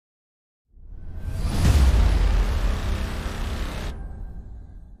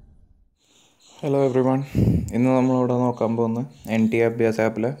Hello every one. ഇന്ന് നമ്മളിവിടെ നോക്കാൻ പോകുന്ന NT അഭ്യാസ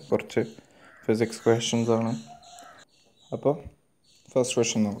ആപ്പിലെ കുറച്ച് ഫിസിക്സ് ക്വസ്റ്റ്യൻസ് ആണ്. അപ്പോൾ ഫസ്റ്റ്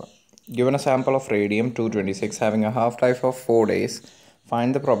ക്വസ്റ്റ്യൻ നോക്കാം. Given A sample of radium 226 having A half life of 4 days,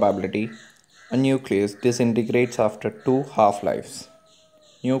 find the പ്രോബാബിലിറ്റി A nucleus ഡിസിൻറ്റിഗ്രേറ്റ്സ് after 2 half lives.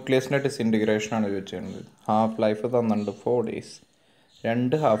 ന്യൂക്ലിയസിൻ്റെ ഡിസിൻറ്റിഗ്രേഷനാണ് ചോദിച്ചിരുന്നത്. Half life തന്നിട്ടുണ്ട് 4 days.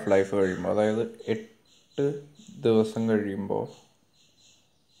 2 ഹാഫ് ലൈഫ് കഴിയുമ്പോൾ, അതായത് 8 ദിവസം കഴിയുമ്പോൾ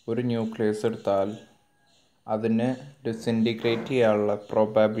ഒരു ന്യൂക്ലിയസ് എടുത്താൽ അതിന് ഡിസിൻറ്റിഗ്രേറ്റ് ചെയ്യാനുള്ള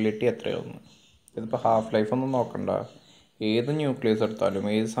പ്രോബാബിലിറ്റി എത്രയാവുന്നു. ഇതിപ്പോൾ ഹാഫ് ലൈഫ് ഒന്നും നോക്കണ്ട, ഏത് ന്യൂക്ലിയസ് എടുത്താലും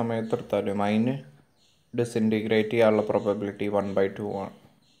ഏത് സമയത്തെടുത്താലും അതിന് ഡിസിൻറ്റിഗ്രേറ്റ് ചെയ്യാനുള്ള പ്രോബാബിലിറ്റി 1/2 ആണ്.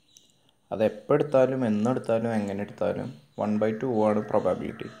 അത് എപ്പോൾ എടുത്താലും എന്നെടുത്താലും എങ്ങനെ എടുത്താലും 1/2 ആണ്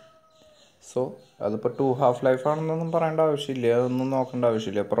പ്രോബാബിലിറ്റി. സോ അതിപ്പോൾ 2 ഹാഫ് ലൈഫ് ആണെന്നൊന്നും പറയേണ്ട ആവശ്യമില്ല, അതൊന്നും നോക്കേണ്ട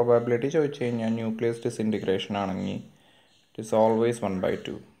ആവശ്യമില്ല. പ്രോബാബിലിറ്റി ചോദിച്ചു കഴിഞ്ഞാൽ ന്യൂക്ലിയസ് ഡിസിൻറ്റിഗ്രേഷൻ ആണെങ്കിൽ it is always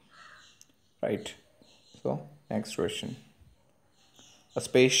 1/2. Right. So next question. A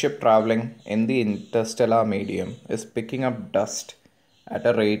spaceship traveling in the interstellar medium is picking up dust at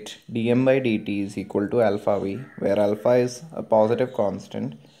a rate dm/dt is equal to alpha v, where alpha is a positive constant,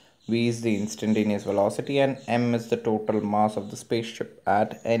 v is the instantaneous velocity, and m is the total mass of the spaceship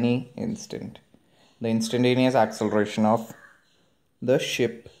at any instant. The instantaneous acceleration of the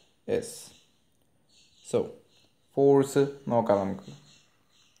ship is. So force നോക്കാം നമുക്ക്.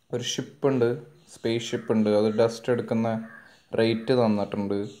 ഒരു ഷിപ്പുണ്ട്, space ship ഉണ്ട്, അത് dust എടുക്കുന്ന rate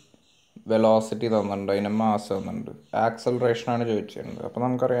തന്നിട്ടുണ്ട്, velocity തന്നിട്ടുണ്ട്, അതിൻ്റെ mass തന്നിട്ടുണ്ട്, ആക്സലറേഷനാണ് ചോദിച്ചിട്ടുണ്ട്. അപ്പോൾ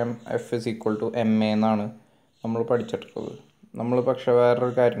നമുക്കറിയാം F is equal to ma എന്നാണ് നമ്മൾ പഠിച്ചിട്ടുള്ളത്. നമ്മൾ പക്ഷേ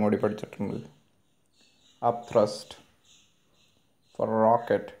വേറൊരു കാര്യം കൂടി പഠിച്ചിട്ടുണ്ട്. Up thrust four A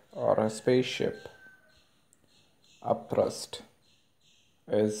rocket or A space ship, up thrust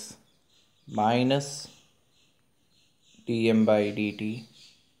is minus dm/dt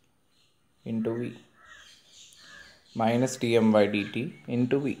into v, minus dm/dt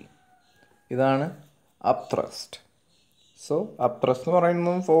into v. ഇതാണ് up thrust. So up thrust എന്ന്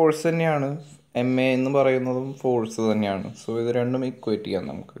പറയുന്നതും ഫോഴ്സ് തന്നെയാണ്, ma എന്ന് പറയുന്നതും ഫോഴ്സ് തന്നെയാണ്. സോ ഇത് രണ്ടും ഇക്വേറ്റ് ചെയ്യാം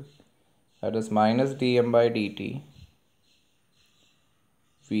നമുക്ക്. That is minus dm/dt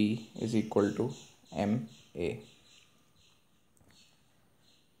v is equal to ma,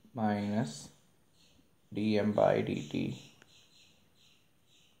 minus dm/dt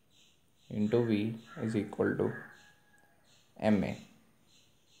into v is equal to ma.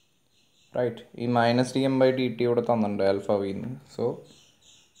 Right. ഈ മൈനസ് dm/dt ഇവിടെ തന്നിട്ടുണ്ട് alpha വിന്ന്. So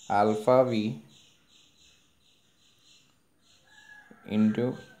alpha V into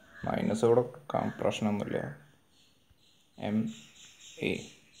minus ഇവിടെ പ്രശ്നമൊന്നുമില്ല, ma.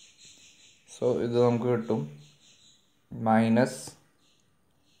 സോ ഇത് നമുക്ക് കിട്ടും minus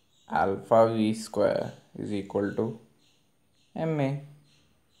alpha V square is equal to ma,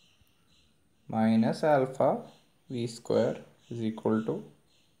 minus alpha V square is equal to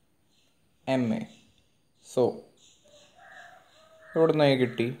ma. So ഇവിടെ നിന്ന്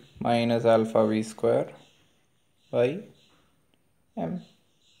കിട്ടി minus alpha V square by m.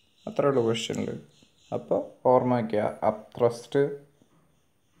 അത്രേ ഉള്ളൂ ക്വസ്റ്റ്യനിൽ. അപ്പോൾ ഓർമ്മ വയ്ക്കുക, അപ്പ് ത്രസ്റ്റിൻ്റെ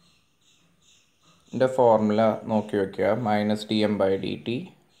ഫോർമുല നോക്കി വയ്ക്കുക. മൈനസ് dm/dt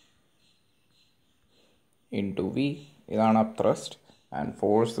into v, ഇതാണ് up thrust, and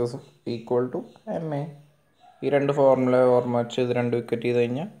force is equal to ma. ഈ രണ്ട് ഫോർമുല ഓർമ്മ വെച്ച് ഇത് രണ്ട് വിക്കറ്റ് ചെയ്ത്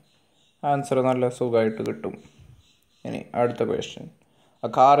കഴിഞ്ഞാൽ ആൻസർ നല്ല സുഖമായിട്ട് കിട്ടും. ഇനി അടുത്ത question. A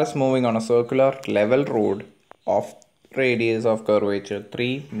car is moving on A circular level road of radius of curvature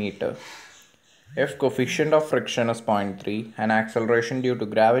 3 meter. If coefficient of friction is 0.3 and acceleration due to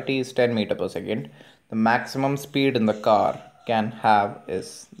gravity is 10 meter per second, the maximum speed in the car can have is.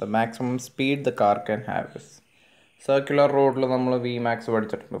 The maximum speed the car can have is. Circular റോഡിൽ നമ്മൾ V max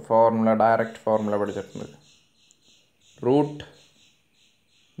പഠിച്ചിട്ടുണ്ട്, formula direct formula പഠിച്ചിട്ടുണ്ട്, root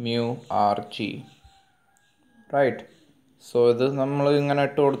mu R G. Right. So ഇത് നമ്മൾ ഇങ്ങനെ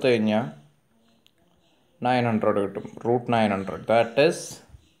ഇട്ട് കൊടുത്തു കഴിഞ്ഞാൽ 900 കിട്ടും. Root 900, that is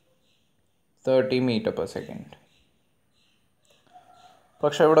 30 meter per second.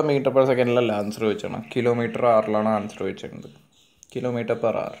 പക്ഷേ ഇവിടെ മീറ്റർ പെർ സെക്കൻഡിലല്ല ആൻസർ ചോദിച്ചാണ്, കിലോമീറ്റർ ആറിലാണ് ആൻസർ ചോദിച്ചിട്ടുണ്ട്. Kilometre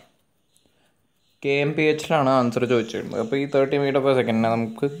per hour, kmph answer ചോദിച്ചിട്ടുണ്ട്. അപ്പോൾ ഈ 30 meter per second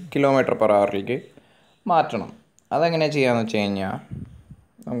നമുക്ക് കിലോമീറ്റർ പെർ അവറിലേക്ക് മാറ്റണം. അതെങ്ങനെ ചെയ്യാമെന്ന് വെച്ച് കഴിഞ്ഞാൽ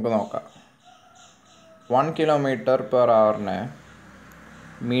നമുക്ക് നോക്കാം. 1 kilometer per hourനെ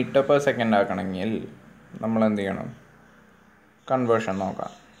metre per second ആക്കണമെങ്കിൽ നമ്മൾ എന്ത് ചെയ്യണം? കൺവേർഷൻ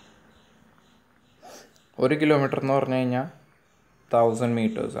നോക്കാം. 1 kilometer എന്ന് പറഞ്ഞു കഴിഞ്ഞാൽ 1000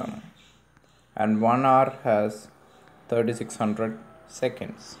 meters ആണ്, and 1 hour has 3600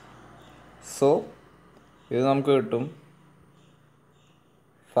 seconds. So ഇത് നമുക്ക് കിട്ടും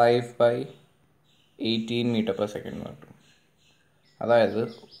 5/1000 18 meter per second എന്ന് കിട്ടും. അതായത്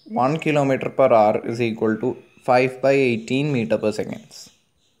 1 km/h is equal to 5/18 meter per seconds.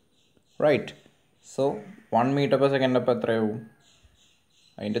 Right. So 1 meter per second അപ്പോൾ എത്രയാവും?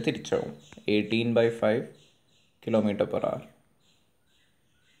 അതിൻ്റെ തിരിച്ചാവും. 18/5 km/h.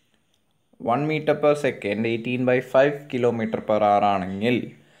 1 meter per second 18/5 km/h ആണെങ്കിൽ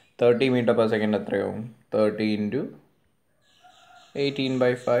 30 meter per second എത്രയാവും? 30 into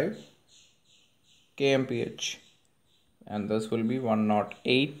 18/5 kmph. And this will be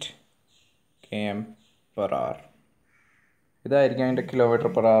 108 km/h. ഇതായിരിക്കും അതിൻ്റെ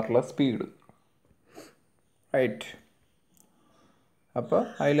km/h സ്പീഡ്. റൈറ്റ്. അപ്പോൾ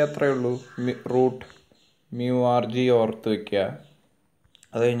അതിലെത്രയേ ഉള്ളൂ? √μrg ഓർത്ത് വയ്ക്കുക.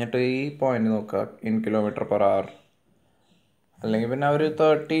 അത് കഴിഞ്ഞിട്ട് ഈ പോയിന്റ് നോക്കുക, ഇൻ km/h. അല്ലെങ്കിൽ പിന്നെ അവർ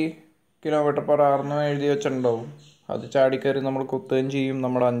 30 km/h എന്ന് എഴുതി വെച്ചിട്ടുണ്ടാവും. അത് ചാടിക്കയറി നമ്മൾ കുത്തുകയും ചെയ്യും,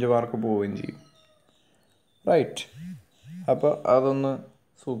 നമ്മുടെ 5 മാർക്ക് പോവുകയും ചെയ്യും. റൈറ്റ്. അപ്പോൾ അതൊന്ന്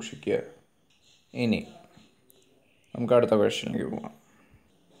സൂക്ഷിക്കുക. ഇനി നമുക്ക് അടുത്ത ക്വസ്റ്റ്യനിലേക്ക് പോകാം.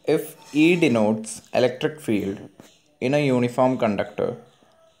 If E denotes electric field in A uniform conductor,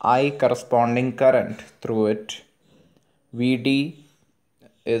 I corresponding current through it, Vd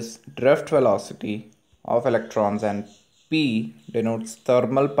is drift velocity of electrons and P denotes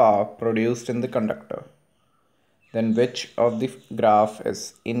thermal power produced in the conductor, then which of the graph is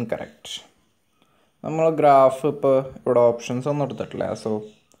incorrect? നമ്മൾ graph ഇപ്പോൾ ഇവിടെ options ഒന്നും എടുത്തിട്ടില്ല. So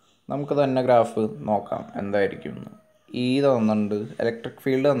നമുക്ക് തന്നെ graph നോക്കാം എന്തായിരിക്കും എന്ന്. ഇ തന്നിട്ടുണ്ട്, ഇലക്ട്രിക്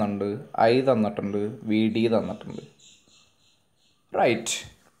ഫീൽഡ് തന്നിട്ടുണ്ട്, ഐ തന്നിട്ടുണ്ട്, വി ഡി തന്നിട്ടുണ്ട്. റൈറ്റ്.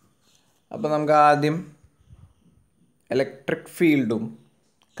 അപ്പോൾ നമുക്ക് ആദ്യം ഇലക്ട്രിക് ഫീൽഡും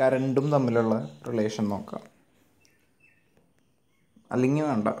കറണ്ടും തമ്മിലുള്ള റിലേഷൻ നോക്കാം. അല്ലെങ്കിൽ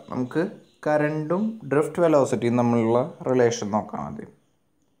വേണ്ട, നമുക്ക് കറണ്ടും ഡ്രിഫ്റ്റ് വെലോസിറ്റിയും തമ്മിലുള്ള റിലേഷൻ നോക്കാം ആദ്യം.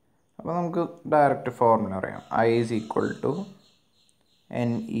 അപ്പോൾ നമുക്ക് ഡയറക്റ്റ് ഫോർമുല അറിയാം. I is equal to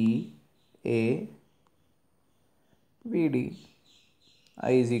NEAVD.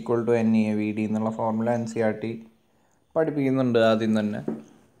 I is equal to NEAVD എന്നുള്ള ഫോർമുല NCERT പഠിപ്പിക്കുന്നുണ്ട്. ആദ്യം തന്നെ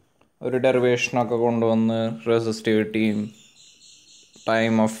ഒരു ഡെറിവേഷനൊക്കെ കൊണ്ടുവന്ന് റെസിസ്റ്റിവിറ്റിയും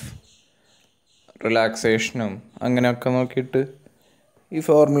ടൈം ഓഫ് റിലാക്സേഷനും അങ്ങനെയൊക്കെ നോക്കിയിട്ട് ഈ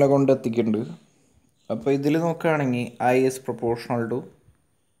ഫോർമുല കൊണ്ട് എത്തിക്കുന്നുണ്ട്. അപ്പോൾ ഇതിൽ നോക്കുകയാണെങ്കിൽ I is proportional to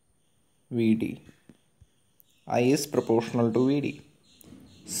V D. I is proportional to V D.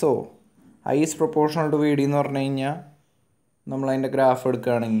 So I is proportional to V D എന്ന് പറഞ്ഞു കഴിഞ്ഞാൽ നമ്മളതിൻ്റെ ഗ്രാഫ്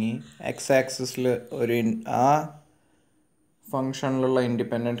എടുക്കുകയാണെങ്കിൽ എക്സ് ആക്സിസിൽ ഒരു ആ ഫങ്ഷനിലുള്ള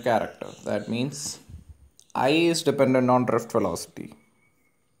independent character, that means I is dependent on drift velocity.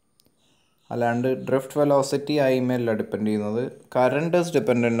 അല്ലാണ്ട് drift velocity ഐമേലല്ല depend ചെയ്യുന്നത്. Current is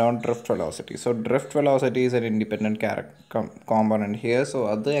dependent on drift velocity. So drift velocity is N independent component here. So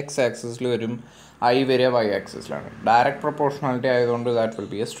അത് എക്സ് ആക്സിസിൽ വരും, I വരിക Y ആക്സിസിലാണ്. Direct proportionality ആയതുകൊണ്ട് that will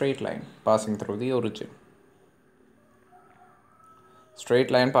be A straight line passing through the origin.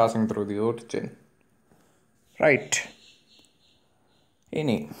 Straight line passing through the origin. Right.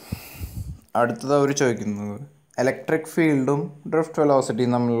 ഇനി അടുത്തത് അവർ ചോദിക്കുന്നത് electric ഫീൽഡും drift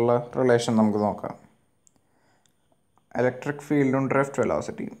വെലോസിറ്റിയും തമ്മിലുള്ള റിലേഷൻ നമുക്ക് നോക്കാം. ഇലക്ട്രിക് ഫീൽഡും ഡ്രിഫ്റ്റ്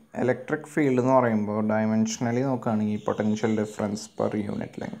വെലോസിറ്റിയും. ഇലക്ട്രിക് ഫീൽഡ് എന്ന് പറയുമ്പോൾ ഡയമെൻഷനലി നോക്കുകയാണെങ്കിൽ potential difference per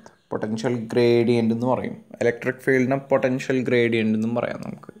unit length, potential gradient എന്ന് പറയും. ഇലക്ട്രിക് ഫീൽഡിനെ പൊട്ടൻഷ്യൽ ഗ്രേഡിയൻ്റ് എന്നും പറയാം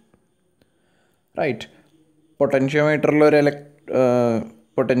നമുക്ക്. റൈറ്റ്. പൊട്ടൻഷ്യോമീറ്ററിലൊരു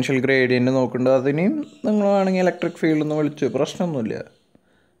പൊട്ടൻഷ്യൽ ഗ്രേഡിയൻ്റ് നോക്കുന്നുണ്ട്, അതിനെയും നിങ്ങൾ വേണമെങ്കിൽ ഇലക്ട്രിക് ഫീൽഡ് എന്ന് വിളിച്ച് പ്രശ്നമൊന്നുമില്ല.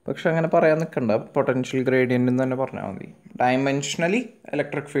 പക്ഷെ അങ്ങനെ പറയാൻ നിൽക്കണ്ട, പൊട്ടൻഷ്യൽ ഗ്രേഡിയൻ്റ് എന്ന് തന്നെ പറഞ്ഞാൽ മതി. ഡയമെൻഷനലി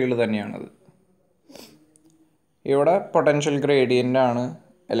ഇലക്ട്രിക് ഫീൽഡ് തന്നെയാണത്. ഇവിടെ പൊട്ടൻഷ്യൽ ഗ്രേഡിയൻ്റ് ആണ്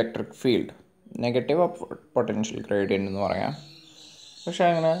electric field, negative potential gradient എന്ന് പറയാം. പക്ഷെ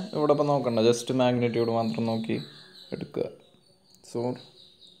അങ്ങനെ ഇവിടെ ഇപ്പോൾ നോക്കണ്ട, ജസ്റ്റ് മാഗ്നിറ്റ്യൂഡ് മാത്രം നോക്കി എടുക്കുക. സോ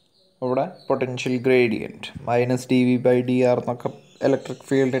ഇവിടെ പൊട്ടൻഷ്യൽ ഗ്രേഡിയൻറ്റ് -dV/dr എന്നൊക്കെ ഇലക്ട്രിക്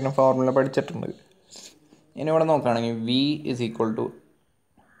ഫീൽഡിൻ്റെ ഫോർമുല പഠിച്ചിട്ടുണ്ട്. ഇനി ഇവിടെ നോക്കുകയാണെങ്കിൽ V is equal to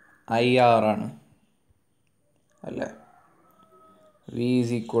IR ആണ് അല്ലേ? V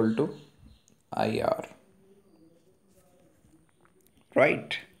is equal to IR.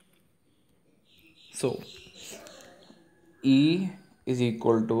 Right. So E is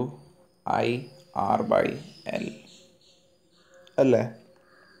equal to IR/L അല്ലേ?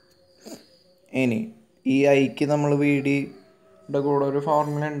 ഇനി ഈ ഐക്ക് നമ്മൾ വി ഡിയുടെ കൂടെ ഒരു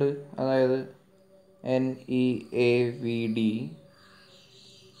ഫോർമുല ഉണ്ട്, അതായത് NEAVD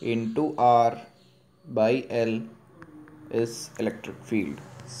into R/L is electric field.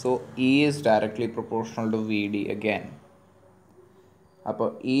 So E is directly proportional to VD again. അപ്പോൾ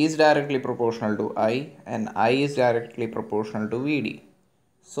E is directly proportional to I and I is directly proportional to VD.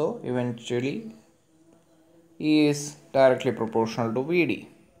 So eventually E is directly proportional to VD.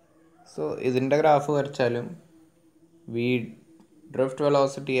 So ഇതിൻ്റെ graph വരച്ചാലും V drift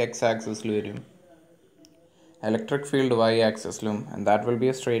velocity x-axis varum, electric field y-axis lum, and that will be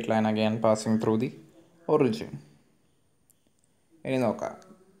a straight line again passing through the origin. ഇനി നോക്കാം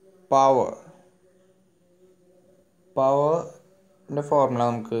പവറിൻ്റെ formula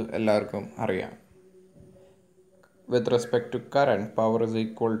നമുക്ക് എല്ലാവർക്കും അറിയാം. With respect to current, power is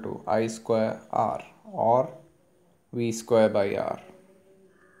equal to I square R or V square by R.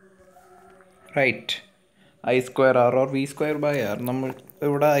 Right. I square R or V square by R. നമ്മൾ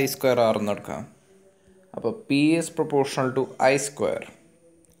ഇവിടെ I square R എന്ന് എടുക്കാം. അപ്പോൾ P is proportional to I square.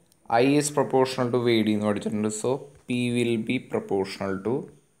 I is proportional to VD എന്ന് പഠിച്ചിട്ടുണ്ട്. So P will be proportional to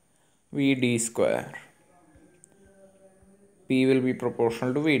VD square. P will be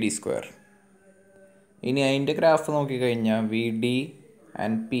proportional to VD square. ഇനി അതിൻ്റെ graph നോക്കിക്കഴിഞ്ഞാൽ VD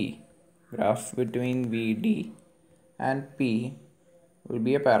and P, graph between VD and P will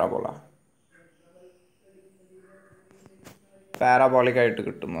be a parabola. Parabolic ആയിട്ട്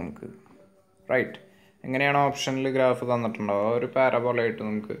കിട്ടും നമുക്ക്. Right. എങ്ങനെയാണ് ഓപ്ഷനിൽ ഗ്രാഫ് തന്നിട്ടുണ്ടാവുക, ഒരു പാരാബോളായിട്ട്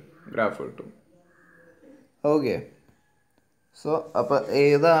നമുക്ക് ഗ്രാഫ് കിട്ടും. ഓക്കെ. സോ അപ്പോൾ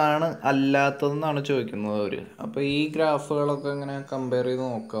ഏതാണ് അല്ലാത്തതെന്നാണ് ചോദിക്കുന്നത് അവർ. അപ്പോൾ ഈ ഗ്രാഫുകളൊക്കെ ഇങ്ങനെ കമ്പയർ ചെയ്ത്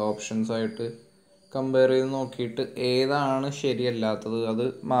നോക്കുക, ഓപ്ഷൻസായിട്ട് കമ്പയർ ചെയ്ത് നോക്കിയിട്ട് ഏതാണ് ശരിയല്ലാത്തത് അത്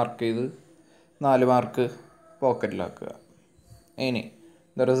മാർക്ക് ചെയ്ത് 4 മാർക്ക് പോക്കറ്റിലാക്കുക. ഇനി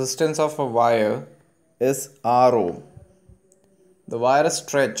the resistance of A wire is RO. The wire is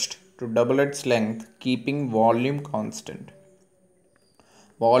stretched to double its length, keeping volume constant.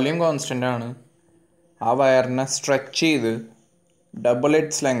 Volume constant ആണ്. ആ വയറിനെ സ്ട്രെച്ച് ചെയ്ത് ഡബിൾ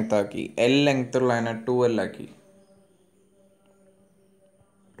ഇറ്റ്സ് ലെങ്ത് ആക്കി, L ലെങ്ത് ഉള്ളതിനെ 2L ആക്കി.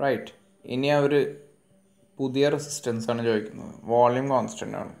 റൈറ്റ്. ഇനി അവർ പുതിയ റെസിസ്റ്റൻസ് ആണ് ചോദിക്കുന്നത്. വോളിയം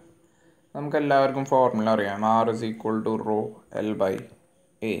കോൺസ്റ്റൻ്റ് ആണ്. നമുക്കെല്ലാവർക്കും ഫോർമുല അറിയാം. R is equal to rho L by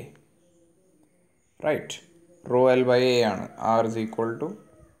A. Right. rho L by A ആണ്. R is equal to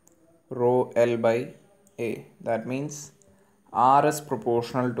rho L by A. That means R is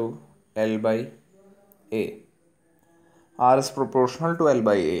proportional to L by A. R is proportional to L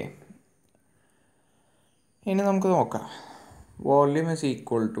by A. ഇനി നമുക്ക് നോക്കാം. Volume is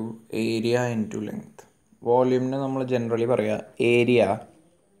equal to area into length. വോള്യൂമിന് നമ്മൾ generally പറയുക area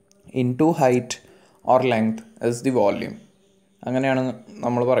into height or length is the volume. അങ്ങനെയാണ്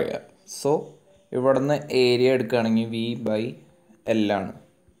നമ്മൾ പറയുക. So ഇവിടുന്ന് area എടുക്കുകയാണെങ്കിൽ V/L ആണ്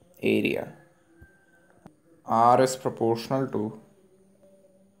area. R is proportional to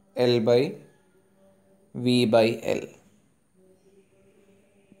L by V/L.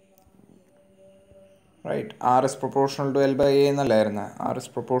 Right. R is proportional to L by A എന്നല്ലായിരുന്നു. R is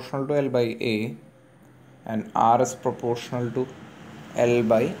proportional to L by A and R is proportional to L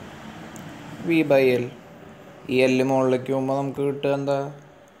by V/L. ഈ L മുകളിലേക്ക് പോകുമ്പോൾ നമുക്ക് കിട്ടുക എന്താ?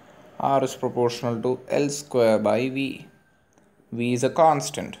 R is proportional to L square by V. V is a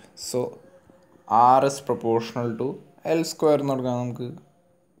constant. So R is proportional to L square എന്ന് കൊടുക്കാം നമുക്ക്.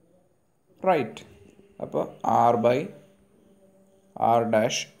 Right. അപ്പോൾ R by R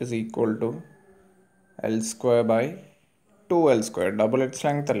dash is equal to L square by 2L square. Double its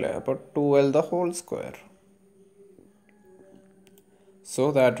length അല്ലേ, അപ്പോൾ 2L the whole square. So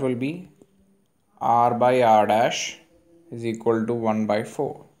that will be R by R dash is equal to 1 by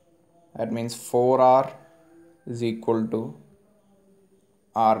 4. That means 4R is equal to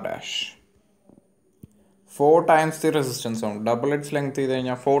R dash. 4 times the resistance ആവും. Double its length ചെയ്ത്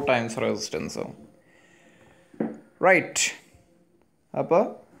കഴിഞ്ഞാൽ 4 times resistance ആവും. Right. അപ്പോൾ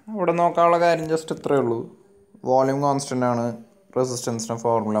ഇവിടെ നോക്കാനുള്ള കാര്യം just ഇത്രയേ ഉള്ളൂ. വോള്യൂം കോൺസ്റ്റൻ്റ് ആണ്. റെസിസ്റ്റൻസിൻ്റെ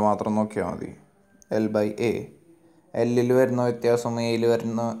ഫോർമുല മാത്രം നോക്കിയാൽ മതി. L by A. Lൽ വരുന്ന വ്യത്യാസം Aയിൽ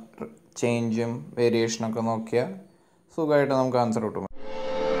വരുന്ന ചേഞ്ചും വേരിയേഷനൊക്കെ നോക്കിയാൽ സുഖമായിട്ട് നമുക്ക് ആൻസർ കിട്ടും.